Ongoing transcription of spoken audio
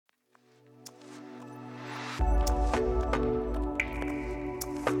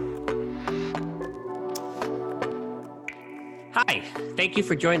Hi, thank you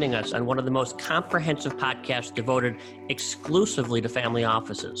for joining us on one of the most comprehensive podcasts devoted exclusively to family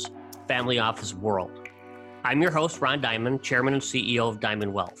offices, Family Office World. I'm your host, Ron Diamond, Chairman and CEO of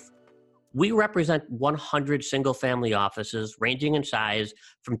Diamond Wealth. We represent 100 single-family offices ranging in size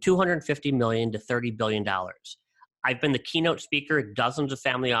from $250 million to $30 billion. I've been the keynote speaker at dozens of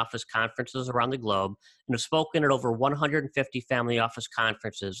family office conferences around the globe and have spoken at over 150 family office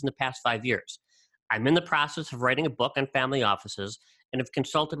conferences in the past 5 years. I'm in the process of writing a book on family offices and have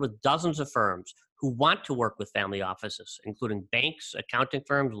consulted with dozens of firms who want to work with family offices, including banks, accounting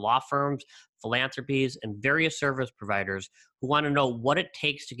firms, law firms, philanthropies, and various service providers who want to know what it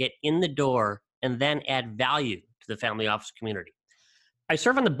takes to get in the door and then add value to the family office community. I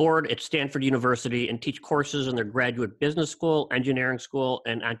serve on the board at Stanford University and teach courses in their graduate business school, engineering school,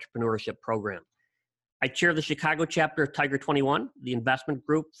 and entrepreneurship program. I chair the Chicago chapter of Tiger 21, the investment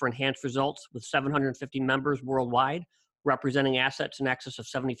group for enhanced results with 750 members worldwide, representing assets in excess of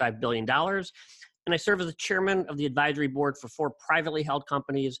 $75 billion. And I serve as the chairman of the advisory board for 4 privately held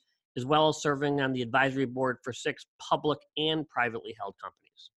companies, as well as serving on the advisory board for 6 public and privately held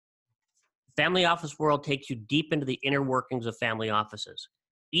companies. Family Office World takes you deep into the inner workings of family offices.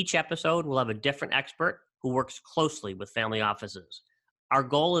 Each episode will have a different expert who works closely with family offices. Our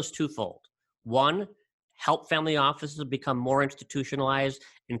goal is twofold. 1, help family offices become more institutionalized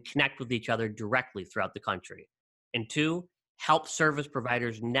and connect with each other directly throughout the country. And 2, help service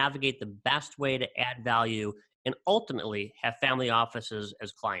providers navigate the best way to add value and ultimately have family offices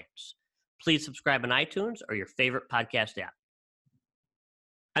as clients. Please subscribe on iTunes or your favorite podcast app.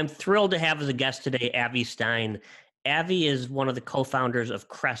 I'm thrilled to have as a guest today, Avi Stein. Avi is one of the co-founders of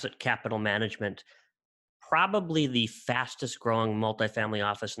Crescent Capital Management, probably the fastest growing multifamily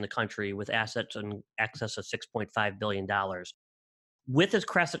office in the country with assets in excess of $6.5 billion. With his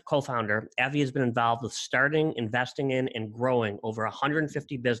Crescent co-founder, Avi has been involved with starting, investing in, and growing over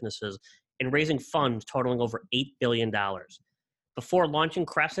 150 businesses and raising funds totaling over $8 billion. Before launching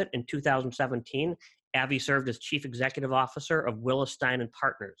Crescent in 2017, Avi served as chief executive officer of Willis Stein &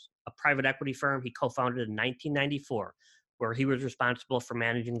 Partners, a private equity firm he co-founded in 1994, where he was responsible for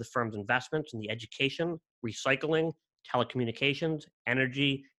managing the firm's investments in the education, recycling, telecommunications,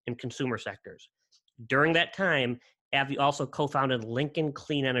 energy, and consumer sectors. During that time, Avi also co-founded Lincoln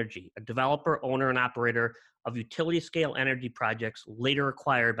Clean Energy, a developer, owner, and operator of utility-scale energy projects later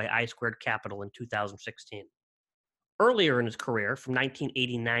acquired by I Squared Capital in 2016. Earlier in his career, from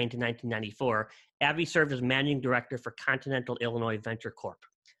 1989 to 1994, Avi served as managing director for Continental Illinois Venture Corp.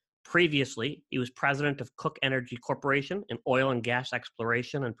 Previously, he was president of Cook Energy Corporation, an oil and gas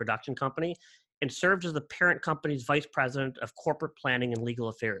exploration and production company, and served as the parent company's vice president of corporate planning and legal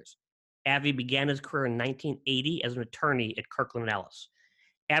affairs. Avi began his career in 1980 as an attorney at Kirkland & Ellis.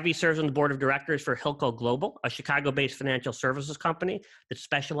 Avi serves on the board of directors for Hilco Global, a Chicago-based financial services company that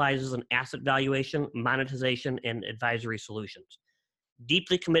specializes in asset valuation, monetization, and advisory solutions.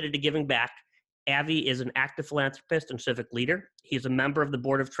 Deeply committed to giving back, Avi is an active philanthropist and civic leader. He is a member of the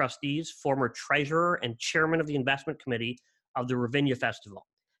board of trustees, former treasurer, and chairman of the investment committee of the Ravinia Festival.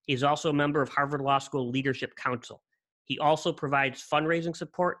 He is also a member of Harvard Law School Leadership Council. He also provides fundraising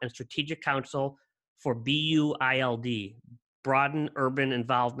support and strategic counsel for BUILD, Broaden Urban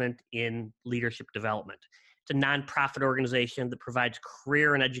Involvement in Leadership Development. It's a nonprofit organization that provides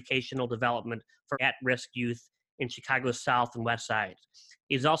career and educational development for at-risk youth in Chicago's South and West Sides.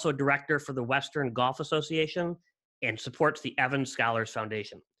 He's also a director for the Western Golf Association and supports the Evans Scholars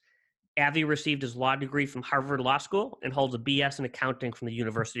Foundation. Avi received his law degree from Harvard Law School and holds a BS in accounting from the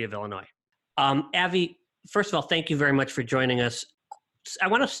University of Illinois. Avi, first of all, thank you very much for joining us. I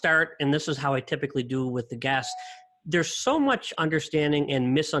want to start, and this is how I typically do with the guests. There's so much understanding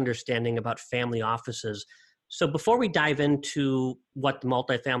and misunderstanding about family offices. So before we dive into what the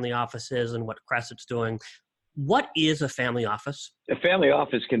multifamily office is and what Crescent's doing, what is a family office? A family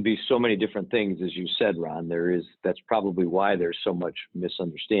office can be so many different things, as you said, Ron. That's probably why there's so much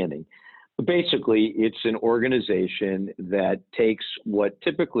misunderstanding. But basically, it's an organization that takes what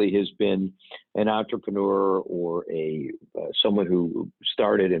typically has been an entrepreneur or someone who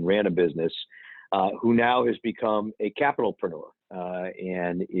started and ran a business, who now has become a capitalpreneur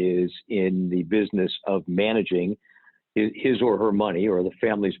and is in the business of managing his or her money or the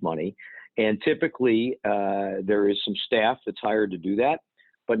family's money. And typically, there is some staff that's hired to do that,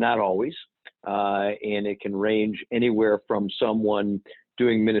 but not always. And it can range anywhere from someone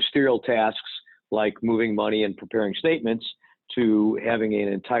doing ministerial tasks like moving money and preparing statements to having an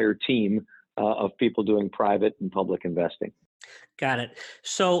entire team of people doing private and public investing. Got it.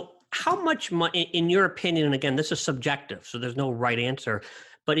 So how much money, in your opinion, and again, this is subjective, so there's no right answer,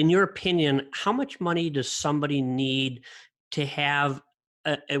 but in your opinion, how much money does somebody need to have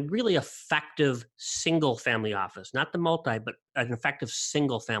a really effective single family office, not the multi, but an effective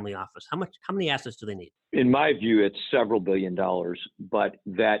single family office? How many assets do they need? In my view, it's several billion dollars, but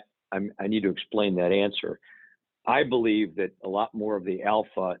I need to explain that answer. I believe that a lot more of the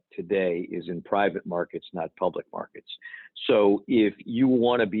alpha today is in private markets, not public markets. So if you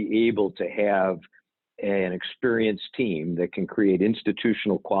want to be able to have an experienced team that can create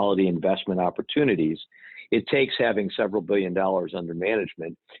institutional quality investment opportunities, it takes having several billion dollars under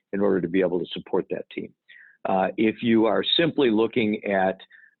management in order to be able to support that team. If you are simply looking at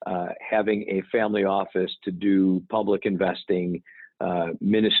having a family office to do public investing,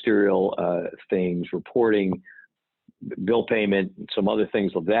 ministerial things, reporting, bill payment, and some other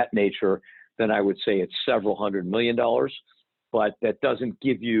things of that nature, then I would say it's several $100 million. But that doesn't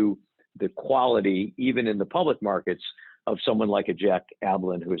give you the quality, even in the public markets, of someone like a Jack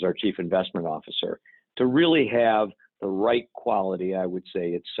Ablin, who is our chief investment officer. To really have the right quality, I would say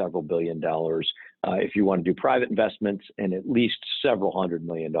it's several billion dollars if you want to do private investments, and at least several $100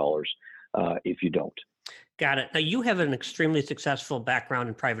 million if you don't. Got it. Now, you have an extremely successful background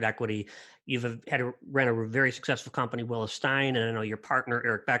in private equity. You've had to run a very successful company, Willis Stein, and I know your partner,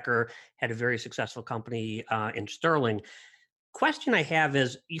 Eric Becker, had a very successful company in Sterling. Question I have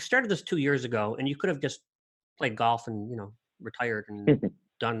is, you started this 2 years ago, and you could have just played golf and, retired and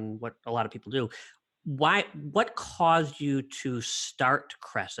done what a lot of people do. What caused you to start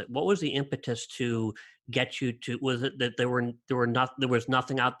Crescent? What was the impetus to get you to, was it that there was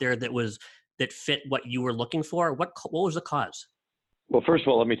nothing out there that fit what you were looking for? What was the cause? Well, first of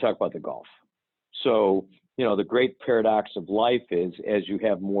all, let me talk about the golf. So, the great paradox of life is, as you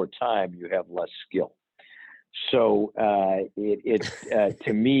have more time, you have less skill. So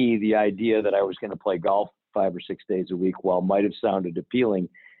to me, the idea that I was going to play golf 5 or 6 days a week, while might have sounded appealing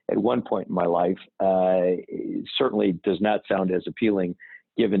at one point in my life, it certainly does not sound as appealing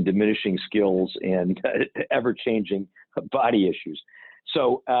given diminishing skills and ever-changing body issues.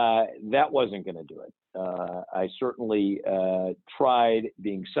 So that wasn't going to do it. I certainly tried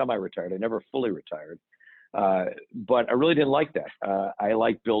being semi-retired. I never fully retired, but I really didn't like that. I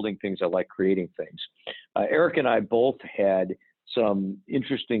like building things. I like creating things. Eric and I both had some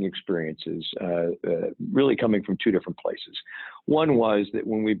interesting experiences, really coming from two different places. One was that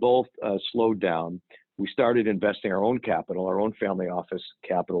when we both slowed down, we started investing our own capital, our own family office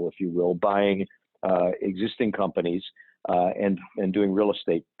capital, if you will, buying existing companies and doing real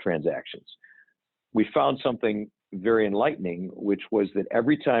estate transactions. We found something very enlightening, which was that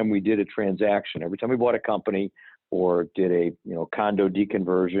every time we did a transaction, every time we bought a company or did a condo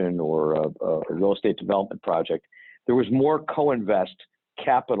deconversion or a real estate development project, there was more co-invest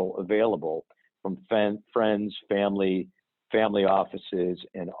capital available from friends, family offices,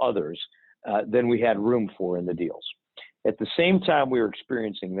 and others than we had room for in the deals. At the same time we were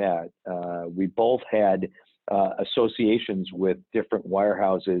experiencing that, we both had associations with different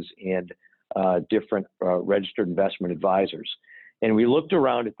wirehouses and different registered investment advisors. And we looked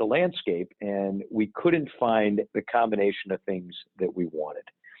around at the landscape and we couldn't find the combination of things that we wanted.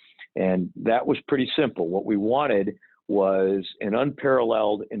 And that was pretty simple. What we wanted was an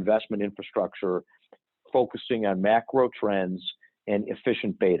unparalleled investment infrastructure focusing on macro trends and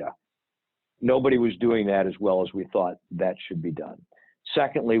efficient beta. Nobody was doing that as well as we thought that should be done.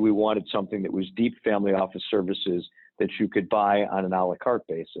 Secondly, we wanted something that was deep family office services that you could buy on an a la carte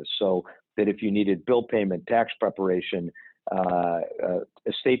basis, so that if you needed bill payment, tax preparation,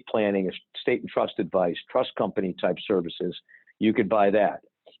 estate planning, estate and trust advice, trust company type services, you could buy that.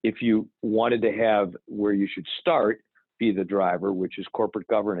 If you wanted to have where you should start, be the driver, which is corporate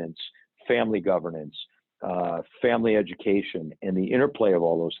governance, family education, and the interplay of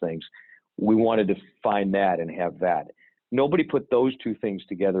all those things, we wanted to find that and have that. Nobody put those two things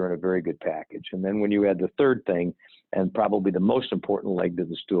together in a very good package. And then when you add the third thing, and probably the most important leg to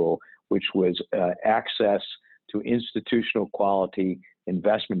the stool, which was access to institutional quality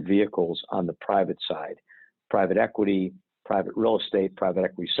investment vehicles on the private side, private equity, private real estate, private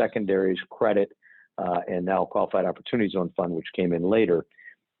equity secondaries, credit, and now Qualified Opportunity Zone Fund, which came in later.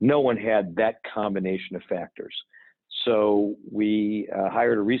 No one had that combination of factors. So we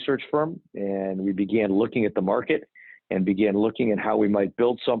hired a research firm and we began looking at the market and began looking at how we might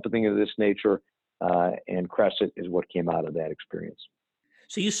build something of this nature, and Crescent is what came out of that experience.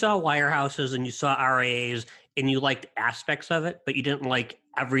 So you saw wirehouses and you saw RIAs and you liked aspects of it, but you didn't like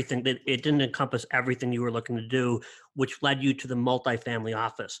everything. That it didn't encompass everything you were looking to do, which led you to the multifamily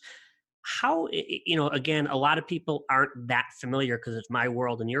office. How, again, a lot of people aren't that familiar, because it's my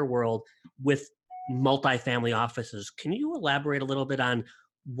world and your world, with multifamily offices. Can you elaborate a little bit on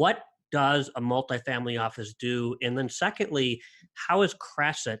what does a multifamily office do? And then secondly, how is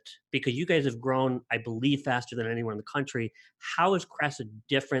Crescent, because you guys have grown, I believe, faster than anyone in the country, how is Crescent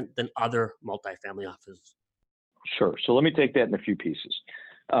different than other multifamily offices? Sure. So let me take that in a few pieces.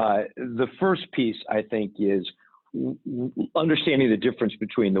 The first piece, I think, is understanding the difference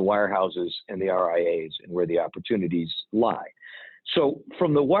between the wirehouses and the RIAs and where the opportunities lie. So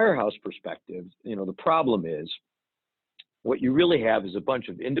from the wirehouse perspective, the problem is what you really have is a bunch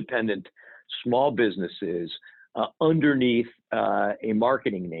of independent small businesses underneath a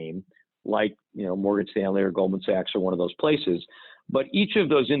marketing name like, Morgan Stanley or Goldman Sachs or one of those places. But each of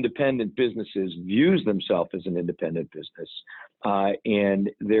those independent businesses views themselves as an independent business. And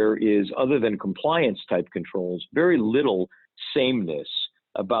there is, other than compliance type controls, very little sameness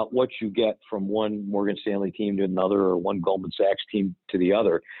about what you get from one Morgan Stanley team to another or one Goldman Sachs team to the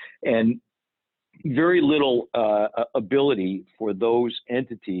other. And very little ability for those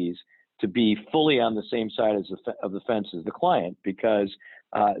entities to be fully on the same side of the fence as the client, because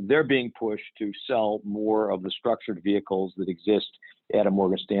they're being pushed to sell more of the structured vehicles that exist at a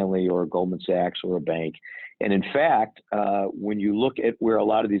Morgan Stanley or a Goldman Sachs or a bank. And in fact, when you look at where a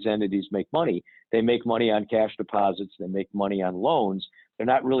lot of these entities make money, they make money on cash deposits, they make money on loans. They're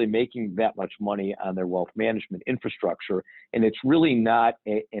not really making that much money on their wealth management infrastructure, and it's really not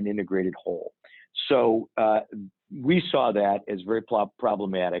an integrated whole. So we saw that as very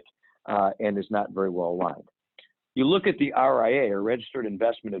problematic and is not very well aligned. You look at the RIA, or Registered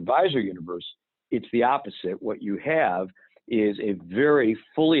Investment Advisor universe, it's the opposite. What you have is a very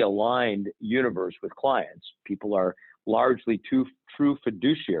fully aligned universe with clients. People are largely true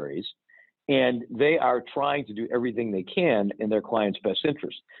fiduciaries, and they are trying to do everything they can in their clients' best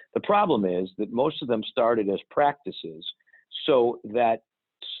interest. The problem is that most of them started as practices, so that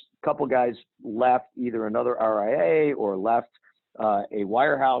a couple guys left either another RIA or left a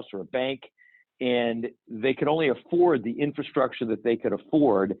wirehouse or a bank, and they could only afford the infrastructure that they could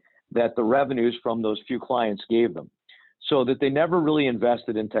afford that the revenues from those few clients gave them. So that they never really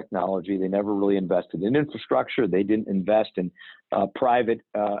invested in technology. They never really invested in infrastructure. They didn't invest in private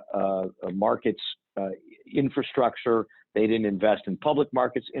markets infrastructure. They didn't invest in public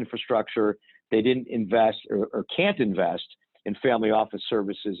markets infrastructure. They didn't invest or can't invest in family office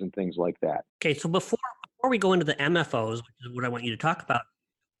services and things like that. Okay, so before we go into the MFOs, which is what I want you to talk about,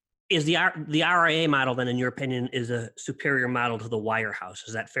 is the RIA model then, in your opinion, is a superior model to the wirehouse?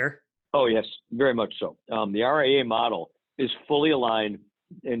 Is that fair? Oh, yes, very much so. The RIA model is fully aligned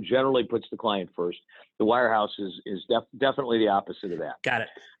and generally puts the client first. The wirehouse is definitely the opposite of that. Got it.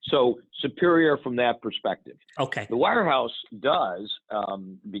 So superior from that perspective. Okay. The wirehouse does,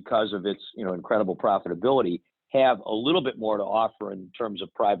 because of its incredible profitability, have a little bit more to offer in terms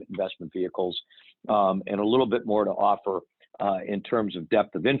of private investment vehicles, and a little bit more to offer in terms of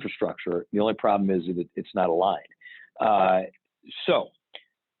depth of infrastructure. The only problem is that it's not aligned. So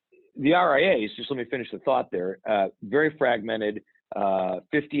the RIAs, just let me finish the thought there, very fragmented,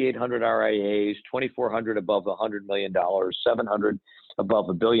 5,800 RIAs, 2,400 above $100 million, 700 above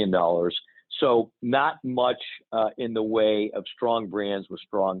 $1 billion. So not much in the way of strong brands with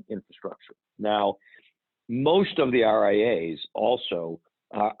strong infrastructure. Now, most of the RIAs also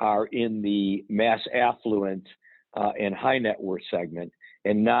are in the mass affluent and high net worth segment,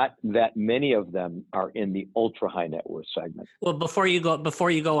 and not that many of them are in the ultra high net worth segment. Well, before you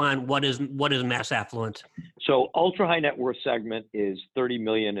go on, what is mass affluent? So ultra high net worth segment is 30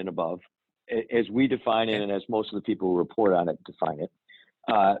 million and above, as we define it, and as most of the people who report on it define it.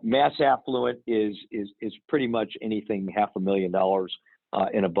 Mass affluent is pretty much anything $500,000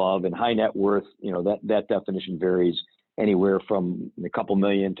 and above, and high net worth, that definition varies anywhere from a couple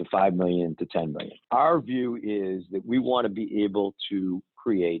million to 5 million to 10 million. Our view is that we want to be able to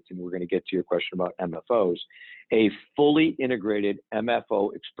create, and we're going to get to your question about MFOs, a fully integrated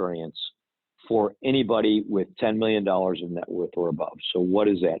MFO experience for anybody with $10 million of net worth or above. So what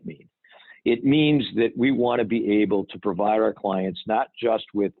does that mean? It means that we want to be able to provide our clients not just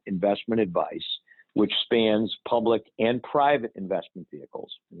with investment advice, which spans public and private investment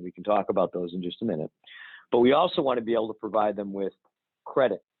vehicles, and we can talk about those in just a minute, but we also want to be able to provide them with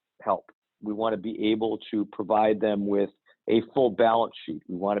credit help. We want to be able to provide them with a full balance sheet.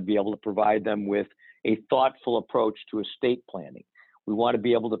 We want to be able to provide them with a thoughtful approach to estate planning. We want to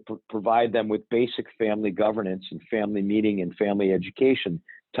be able to provide them with basic family governance and family meeting and family education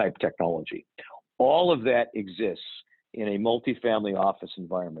type technology. All of that exists in a multifamily office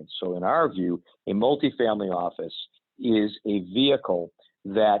environment. So in our view, a multifamily office is a vehicle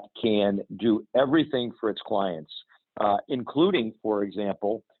that can do everything for its clients, including, for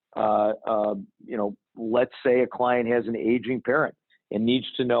example, let's say a client has an aging parent and needs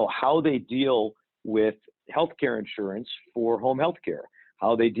to know how they deal with healthcare insurance for home healthcare,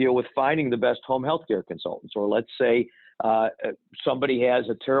 how they deal with finding the best home healthcare consultants, or let's say somebody has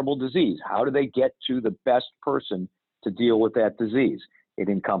a terrible disease. How do they get to the best person to deal with that disease? It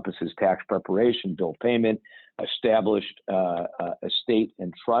encompasses tax preparation, bill payment, established estate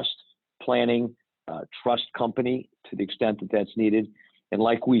and trust planning, trust company to the extent that that's needed. And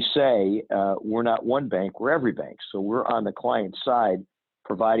like we say, we're not one bank, we're every bank. So we're on the client side,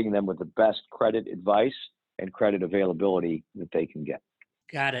 providing them with the best credit advice and credit availability that they can get.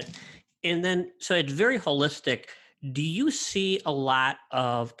 Got it. And then, so it's very holistic. Do you see a lot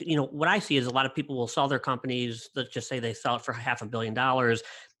of, what I see is a lot of people will sell their companies. Let's just say they sell it for $500 million.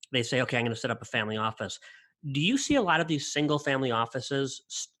 They say, okay, I'm going to set up a family office. Do you see a lot of these single family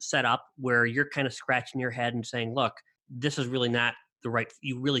offices set up where you're kind of scratching your head and saying, look, this is really not the right,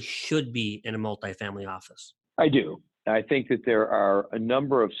 you really should be in a multifamily office? I do. I think that there are a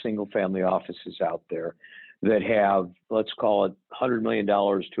number of single family offices out there that have, let's call it $100 million to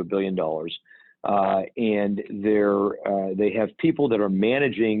 $1 billion. And they have people that are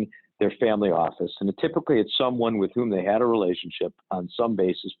managing their family office. And typically it's someone with whom they had a relationship on some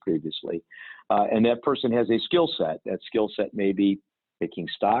basis previously. And that person has a skill set. That skill set may be picking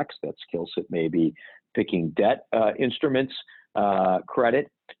stocks. That skill set may be picking debt instruments, credit.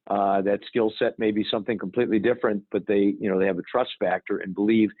 That skill set may be something completely different, but they have a trust factor and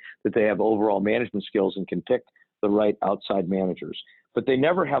believe that they have overall management skills and can pick the right outside managers. But they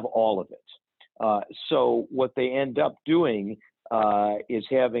never have all of it. So what they end up doing is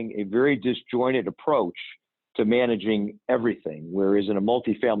having a very disjointed approach to managing everything. Whereas in a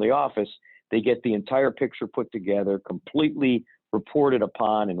multifamily office, they get the entire picture put together, completely reported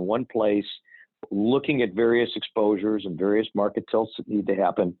upon in one place, looking at various exposures and various market tilts that need to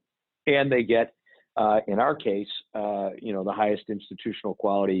happen. And they get, in our case, the highest institutional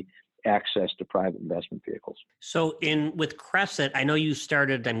quality access to private investment vehicles. So with Crescent, I know you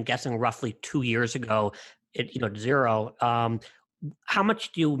started, I'm guessing roughly 2 years ago at zero. How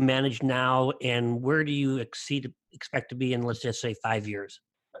much do you manage now, and where do you expect to be in, let's just say, 5 years?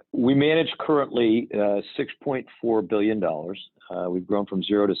 We manage currently $6.4 billion. We've grown from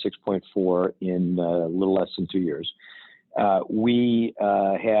 0 to 6.4 in a little less than 2 years. We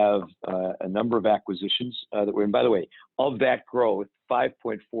have a number of acquisitions that we're in. By the way, of that growth,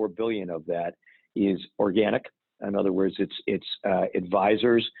 5.4 billion of that is organic. In other words, it's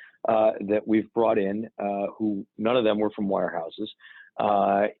advisors that we've brought in who none of them were from wirehouses.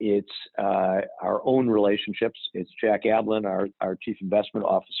 It's our own relationships. It's Jack Ablin, our chief investment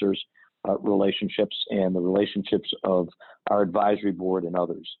officer's relationships, and the relationships of our advisory board and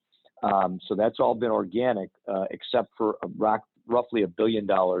others. So that's all been organic, except for roughly $1 billion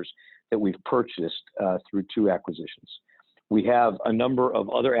that we've purchased through 2 acquisitions. We have a number of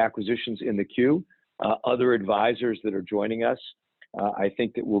other acquisitions in the queue, other advisors that are joining us. I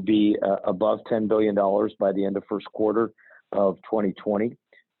think that we'll be above $10 billion by the end of first quarter of 2020.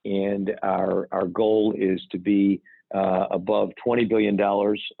 And our goal is to be above $20 billion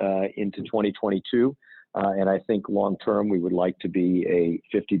into 2022. And I think long term, we would like to be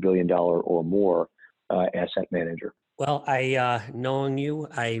a $50 billion or more asset manager. Well, knowing you,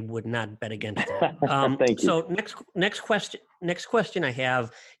 I would not bet against that. Thank you. So next question I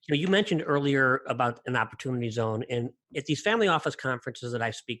have, you mentioned earlier about an opportunity zone, and at these family office conferences that I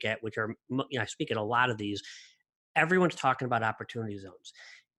speak at, which are, I speak at a lot of these, everyone's talking about opportunity zones,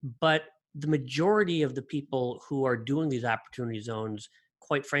 but the majority of the people who are doing these opportunity zones,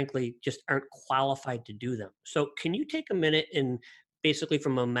 quite frankly, just aren't qualified to do them. So can you take a minute and basically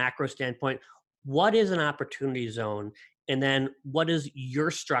from a macro standpoint, what is an opportunity zone? And then what is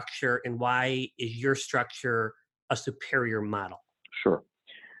your structure, and why is your structure a superior model? Sure.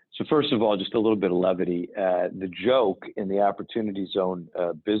 So first of all, just a little bit of levity. The joke in the opportunity zone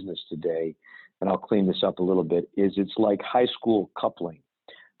business today, and I'll clean this up a little bit, is it's like high school coupling.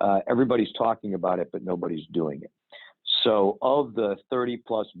 Everybody's talking about it, but nobody's doing it. So of the $30+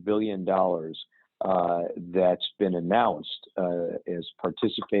 billion that's been announced as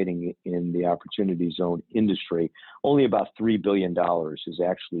participating in the opportunity zone industry, only about $3 billion has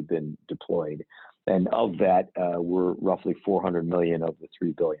actually been deployed. And of that, we're roughly 400 million of the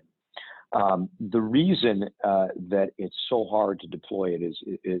 3 billion. The reason that it's so hard to deploy it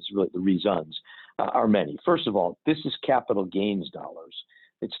is really the reasons are many. First of all, this is capital gains dollars.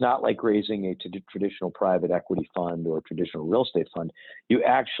 It's not like raising a traditional private equity fund or traditional real estate fund. You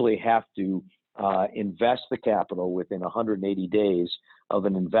actually have to invest the capital within 180 days of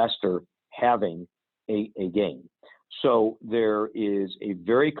an investor having a gain. So there is a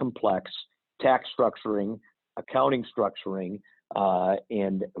very complex tax structuring, accounting structuring,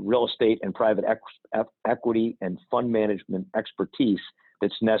 and real estate and private equity and fund management expertise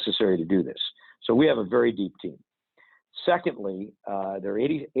that's necessary to do this. So we have a very deep team. Secondly, there are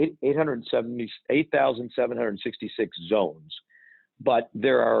 8,766 zones, but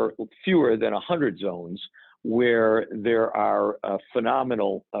there are fewer than 100 zones where there are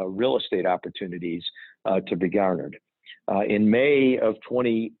phenomenal real estate opportunities to be garnered. In May of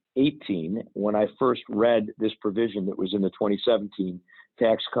 2018, when I first read this provision that was in the 2017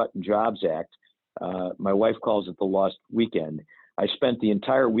 Tax Cut and Jobs Act, my wife calls it the lost weekend. I spent the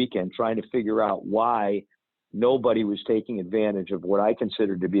entire weekend trying to figure out why nobody was taking advantage of what I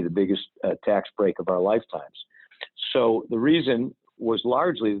considered to be the biggest tax break of our lifetimes. So the reason was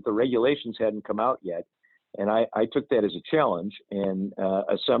largely that the regulations hadn't come out yet. And I took that as a challenge and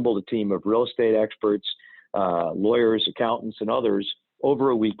assembled a team of real estate experts, lawyers, accountants, and others over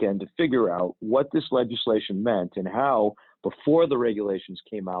a weekend to figure out what this legislation meant and how, before the regulations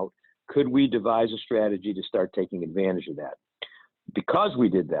came out, could we devise a strategy to start taking advantage of that. Because we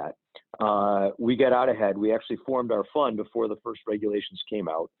did that, we got out ahead. We actually formed our fund before the first regulations came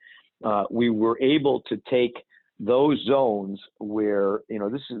out. We were able to take those zones where,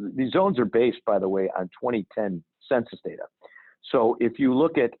 these zones are based, by the way, on 2010 census data. So if you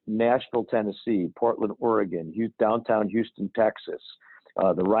look at Nashville, Tennessee, Portland, Oregon, downtown Houston, Texas,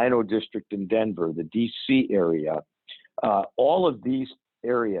 the Rhino District in Denver, the DC area, all of these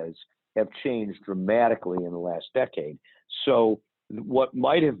areas have changed dramatically in the last decade. So what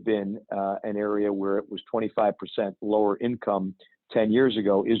might have been an area where it was 25% lower income 10 years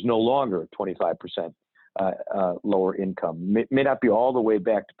ago is no longer 25% lower income. May not be all the way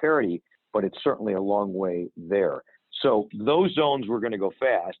back to parity, but it's certainly a long way there. So those zones were going to go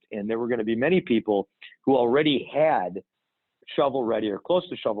fast, and there were going to be many people who already had shovel-ready or close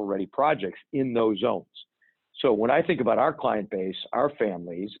to shovel-ready projects in those zones. So when I think about our client base, our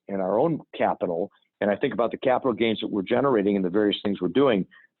families, and our own capital, and I think about the capital gains that we're generating and the various things we're doing,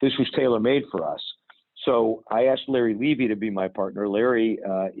 this was tailor-made for us. So I asked Larry Levy to be my partner. Larry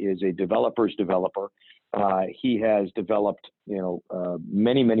is a developer's developer. He has developed,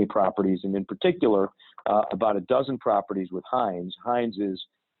 many, many properties, and in particular, about a dozen properties with Hines. Hines is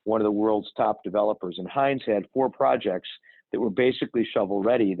one of the world's top developers, and Hines had 4 projects that were basically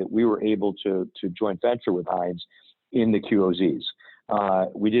shovel-ready that we were able to joint venture with Hines in the QOZs.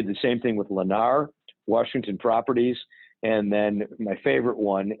 We did the same thing with Lennar, Washington Properties, and then my favorite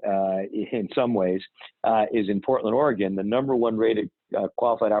one, in some ways, is in Portland, Oregon, the #1 rated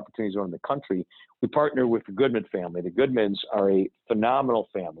qualified opportunity zone in the country. We partnered with the Goodman family. The Goodmans are a phenomenal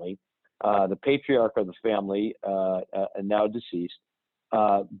family. The patriarch of the family, now deceased,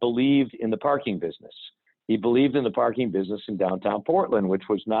 believed in the parking business. He believed in the parking business in downtown Portland, which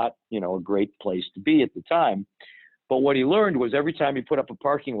was not, a great place to be at the time. But what he learned was every time he put up a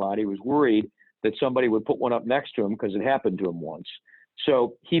parking lot, he was worried that somebody would put one up next to him because it happened to him once.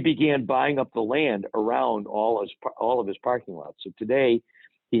 So he began buying up the land around all of his parking lots. So today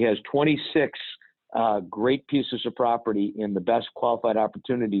he has 26 great pieces of property in the best qualified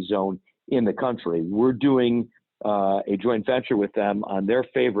opportunity zone in the country. We're doing a joint venture with them on their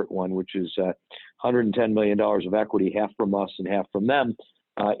favorite one, which is $110 million of equity, half from us and half from them,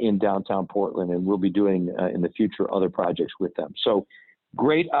 in downtown Portland. And we'll be doing in the future other projects with them. So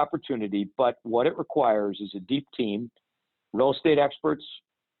great opportunity, but what it requires is a deep team, real estate experts,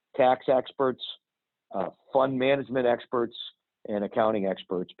 tax experts, fund management experts, and accounting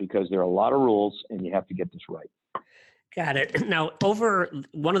experts, because there are a lot of rules and you have to get this right. Got it. Now,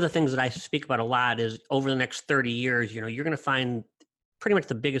 one of the things that I speak about a lot is over the next 30 years, you're going to find pretty much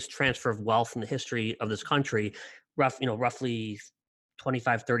the biggest transfer of wealth in the history of this country, roughly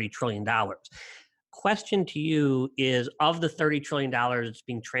 $25-30 trillion. Question to you is, of the $30 trillion that's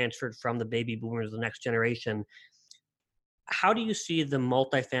being transferred from the baby boomers to the next generation, how do you see the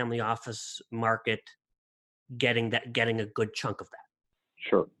multifamily office market getting a good chunk of that?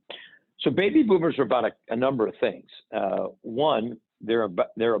 Sure. So baby boomers are about a number of things. One,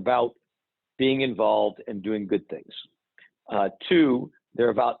 they're about being involved and doing good things. Two, they're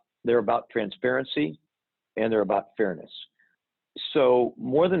about transparency, and they're about fairness. So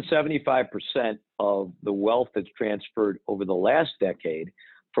more than 75% of the wealth that's transferred over the last decade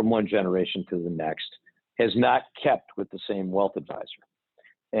from one generation to the next has not kept with the same wealth advisor.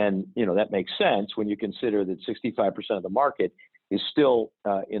 And, that makes sense when you consider that 65% of the market is still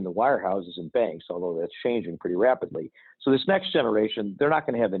in the wirehouses and banks, although that's changing pretty rapidly. So this next generation, they're not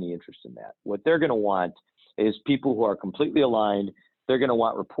going to have any interest in that. What they're going to want is people who are completely aligned. They're going to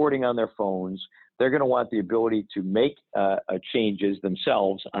want reporting on their phones. They're going to want the ability to make changes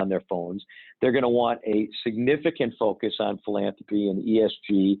themselves on their phones. They're going to want a significant focus on philanthropy and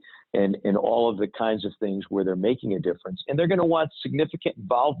ESG and all of the kinds of things where they're making a difference. And they're going to want significant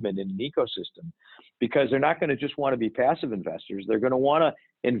involvement in an ecosystem, because they're not going to just want to be passive investors. They're going to want to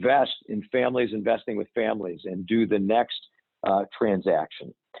invest in families investing with families and do the next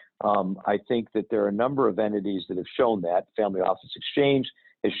transaction. I think that there are a number of entities that have shown that. Family Office Exchange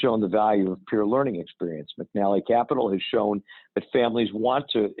has shown the value of peer learning experience. McNally Capital has shown that families want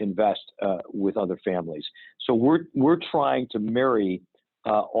to invest with other families. So we're trying to marry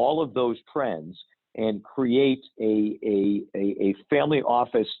all of those trends and create a family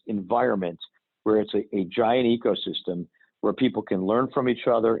office environment where it's a giant ecosystem where people can learn from each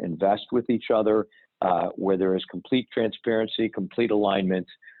other, invest with each other, where there is complete transparency, complete alignment.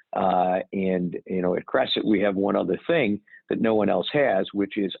 And at Crescent, we have one other thing that no one else has,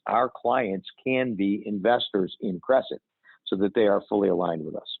 which is our clients can be investors in Crescent so that they are fully aligned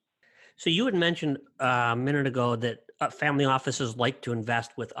with us. So you had mentioned a minute ago that family offices like to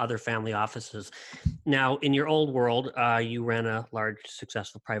invest with other family offices. Now, in your old world, you ran a large,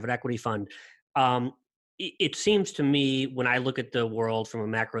 successful private equity fund. It seems to me, when I look at the world from a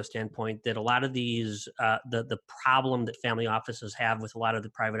macro standpoint, that a lot of these, the problem that family offices have with a lot of the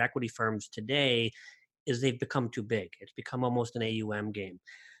private equity firms today is they've become too big. It's become almost an AUM game.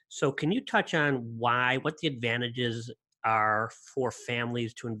 So can you touch on what the advantages are for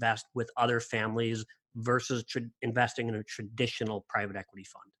families to invest with other families versus investing in a traditional private equity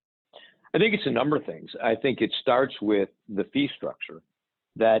fund? I think it's a number of things. I think it starts with the fee structure,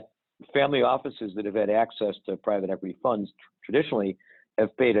 that family offices that have had access to private equity funds traditionally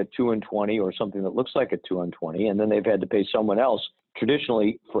have paid a 2 and 20 or something that looks like a 2 and 20, and then they've had to pay someone else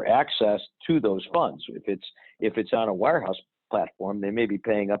traditionally for access to those funds. If it's on a wirehouse platform, they may be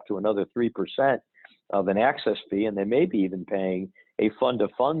paying up to another 3% of an access fee, and they may be even paying a fund of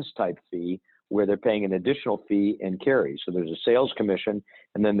funds type fee where they're paying an additional fee and carry. So there's a sales commission,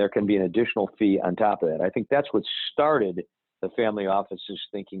 and then there can be an additional fee on top of that. I think that's what started the family offices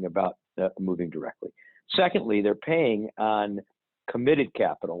thinking about moving directly. Secondly, they're paying on committed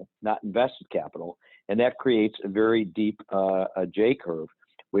capital, not invested capital, and that creates a very deep J curve,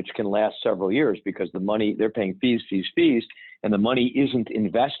 which can last several years because the money, they're paying fees, and the money isn't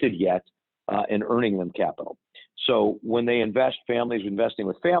invested yet and earning them capital. So when they invest, families investing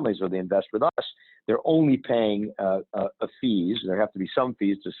with families, or they invest with us, they're only paying fees. There have to be some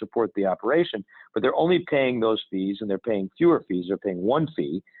fees to support the operation, but they're only paying those fees, and they're paying fewer fees. They're paying one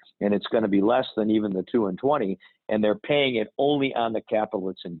fee, and it's going to be less than even the 2 and 20, and they're paying it only on the capital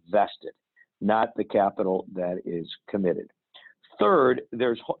that's invested, not the capital that is committed. Third,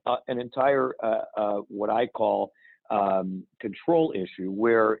 there's an entire what I call control issue,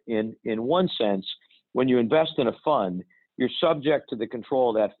 where in one sense, when you invest in a fund, you're subject to the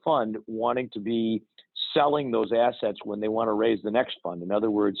control of that fund wanting to be selling those assets when they want to raise the next fund. In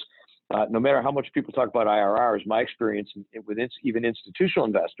other words, no matter how much people talk about IRRs, my experience with even institutional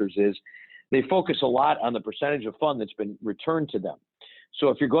investors is they focus a lot on the percentage of fund that's been returned to them. So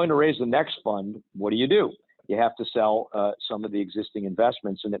if you're going to raise the next fund, what do? You have to sell some of the existing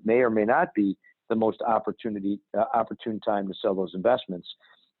investments, and it may or may not be the most opportune time to sell those investments.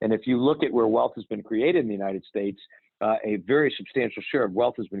 And if you look at where wealth has been created in the United States, a very substantial share of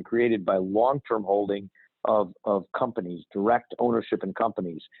wealth has been created by long-term holding of companies, direct ownership in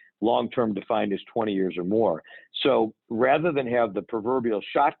companies, long-term defined as 20 years or more. So rather than have the proverbial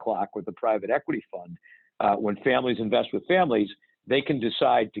shot clock with the private equity fund, when families invest with families, they can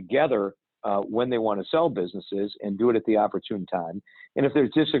decide together when they want to sell businesses and do it at the opportune time. And if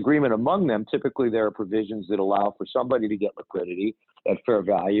there's disagreement among them, typically there are provisions that allow for somebody to get liquidity at fair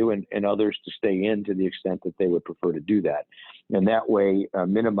value and others to stay in to the extent that they would prefer to do that. And that way,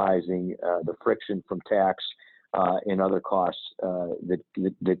 minimizing the friction from tax and other costs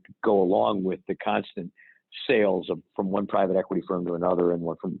that go along with the constant sales from one private equity firm to another, and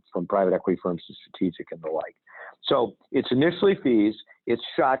one from private equity firms to strategic and the like. So it's initially fees, it's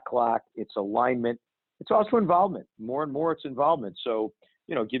shot clock, it's alignment, it's also involvement. More and more it's involvement. So,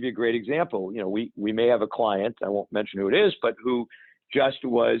 give you a great example. We may have a client, I won't mention who it is, but who just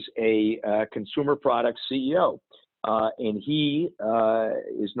was a consumer products CEO. And he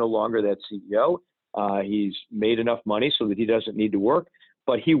is no longer that CEO. He's made enough money so that he doesn't need to work,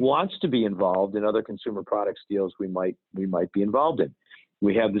 but he wants to be involved in other consumer products deals we might be involved in.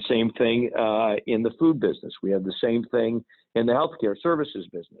 We have the same thing in the food business. We have the same thing in the healthcare services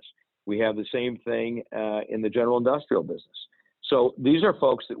business. We have the same thing in the general industrial business. So these are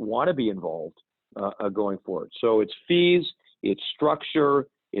folks that want to be involved going forward. So it's fees, it's structure,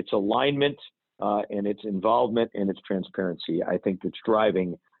 it's alignment, and its involvement and its transparency, I think that's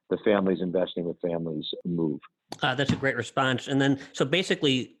driving the Families Investing with Families move. That's a great response. And then, so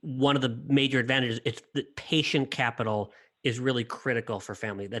basically, one of the major advantages it's that patient capital is really critical for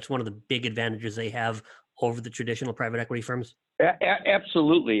family. That's one of the big advantages they have over the traditional private equity firms.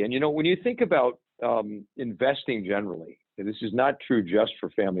 Absolutely. And, when you think about investing generally, and this is not true just for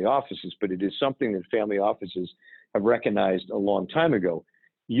family offices, but it is something that family offices have recognized a long time ago.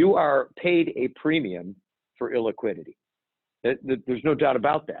 You are paid a premium for illiquidity. There's no doubt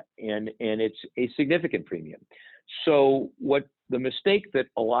about that. And it's a significant premium. So what the mistake that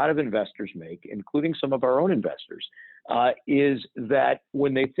a lot of investors make, including some of our own investors, is that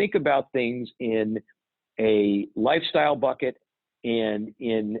when they think about things in a lifestyle bucket and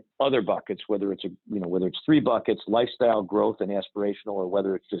in other buckets, whether it's three buckets, lifestyle, growth, and aspirational, or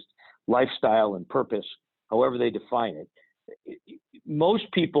whether it's just lifestyle and purpose, however they define it,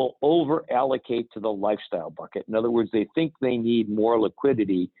 most people over allocate to the lifestyle bucket. In other words, they think they need more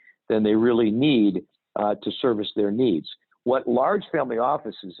liquidity than they really need to service their needs. What large family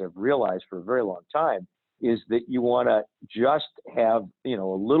offices have realized for a very long time is that you want to just have, a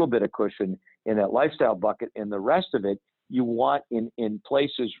little bit of cushion in that lifestyle bucket, and the rest of it you want in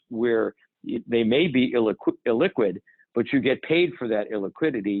places where they may be illiquid, but you get paid for that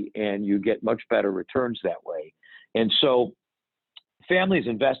illiquidity and you get much better returns that way. And so Families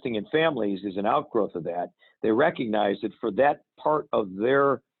Investing in Families is an outgrowth of that. They recognize that for that part of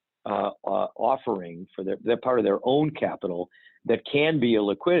their offering, for that part of their own capital that can be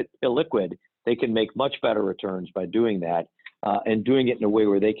illiquid, they can make much better returns by doing that and doing it in a way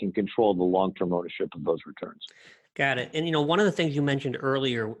where they can control the long-term ownership of those returns. Got it. And, one of the things you mentioned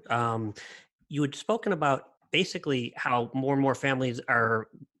earlier, you had spoken about basically how more and more families are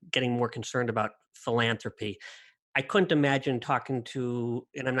getting more concerned about philanthropy. I couldn't imagine talking to,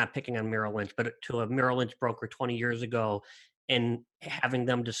 and I'm not picking on Merrill Lynch, but to a Merrill Lynch broker 20 years ago and having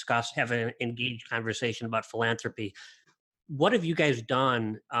them have an engaged conversation about philanthropy. What have you guys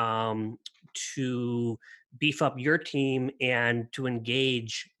done to beef up your team and to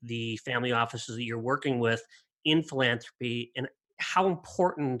engage the family offices that you're working with in philanthropy, and how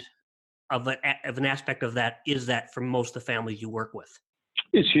important of an aspect of that is that for most of the families you work with?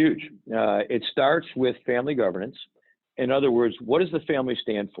 It's huge. It starts with family governance. In other words, what does the family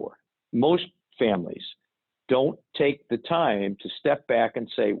stand for? Most families don't take the time to step back and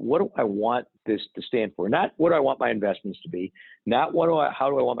say, what do I want this to stand for? Not what do I want my investments to be, not how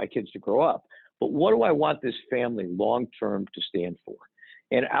do I want my kids to grow up, but what do I want this family long-term to stand for?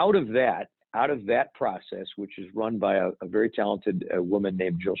 And out of that process, which is run by a very talented woman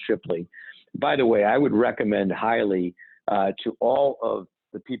named Jill Shipley. By the way, I would recommend highly to all of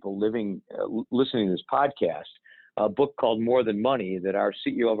the people listening to this podcast, a book called More Than Money that our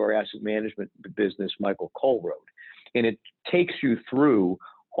CEO of our asset management business, Michael Cole, wrote. And it takes you through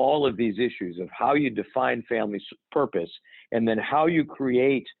all of these issues of how you define family purpose and then how you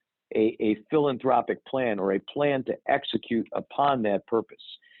create a philanthropic plan or a plan to execute upon that purpose.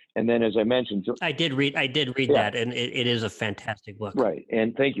 And then, as I mentioned, I did read that, and it is a fantastic book. Right,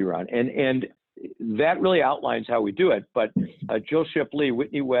 and thank you, Ron. And that really outlines how we do it. But Jill Shipley,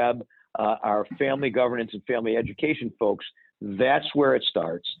 Whitney Webb, our family governance and family education folks, that's where it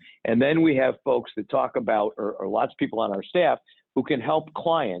starts. And then we have folks that talk about, or lots of people on our staff who can help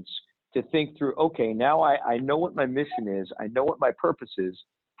clients to think through, okay, now I know what my mission is, I know what my purpose is,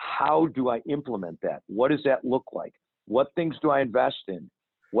 how do I implement that? What does that look like? What things do I invest in?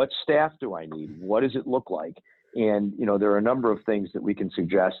 What staff do I need? What does it look like? And, there are a number of things that we can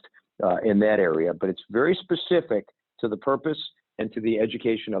suggest in that area, but it's very specific to the purpose and to the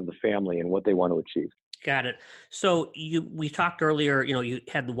education of the family and what they want to achieve. Got it. So we talked earlier, you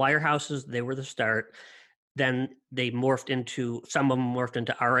had the wirehouses, they were the start. Then some of them morphed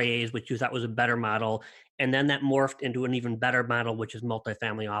into RIAs, which you thought was a better model. And then that morphed into an even better model, which is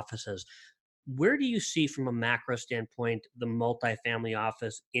multifamily offices. Where do you see, from a macro standpoint, the multifamily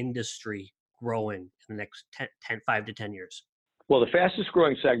office industry growing in the next 5 to 10 years? Well, the fastest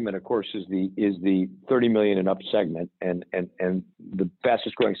growing segment, of course, is the 30 million and up segment, and the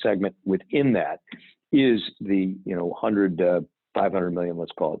fastest growing segment within that is the 100 to 500 million,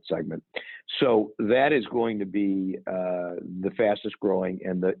 let's call it, segment. So that is going to be the fastest growing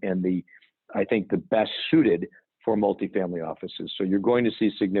and I think the best suited for multifamily offices. So you're going to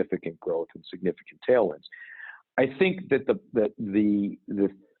see significant growth and significant tailwinds. I think that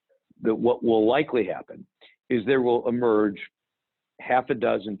what will likely happen is there will emerge half a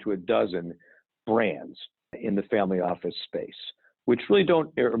dozen to a dozen brands in the family office space, which really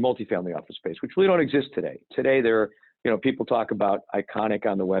don't, or multifamily office space, which really don't exist today. Today, there people talk about Iconic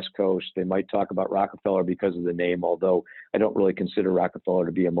on the West Coast. They might talk about Rockefeller because of the name, although I don't really consider Rockefeller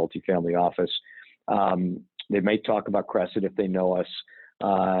to be a multifamily office. They might talk about Crescent if they know us,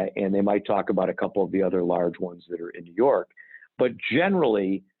 and they might talk about a couple of the other large ones that are in New York. But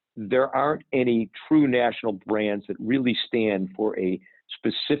generally, there aren't any true national brands that really stand for a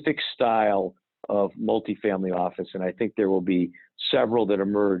specific style of multifamily office. And I think there will be several that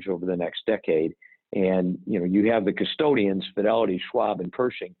emerge over the next decade. And, you have the custodians, Fidelity, Schwab, and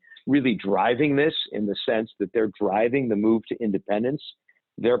Pershing, really driving this in the sense that they're driving the move to independence.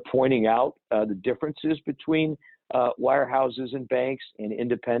 They're pointing out the differences between wirehouses and banks and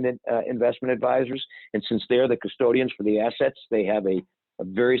independent investment advisors. And since they're the custodians for the assets, they have a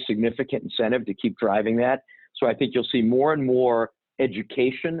very significant incentive to keep driving that. So I think you'll see more and more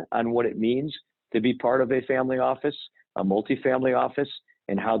education on what it means to be part of a family office, a multifamily office,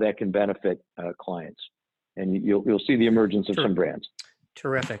 and how that can benefit clients. And you'll see the emergence of some brands.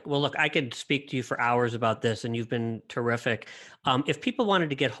 Terrific. Well, look, I could speak to you for hours about this, and you've been terrific. If people wanted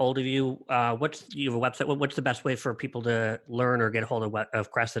to get hold of you, you have a website? What's the best way for people to learn or get hold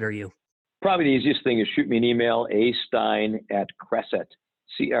of Crescent or you? Probably the easiest thing is shoot me an email, astein@Crescent,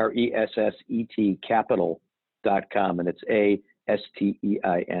 CRESSET capital.com, and it's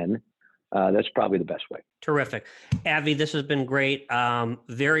ASTEIN. That's probably the best way. Terrific. Avi, this has been great.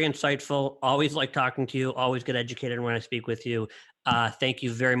 Very insightful. Always like talking to you. Always get educated when I speak with you. Thank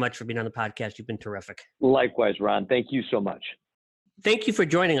you very much for being on the podcast. You've been terrific. Likewise, Ron. Thank you so much. Thank you for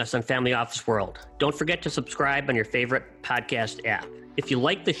joining us on Family Office World. Don't forget to subscribe on your favorite podcast app. If you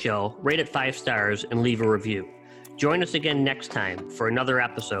like the show, rate it 5 stars and leave a review. Join us again next time for another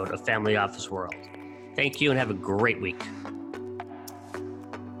episode of Family Office World. Thank you and have a great week.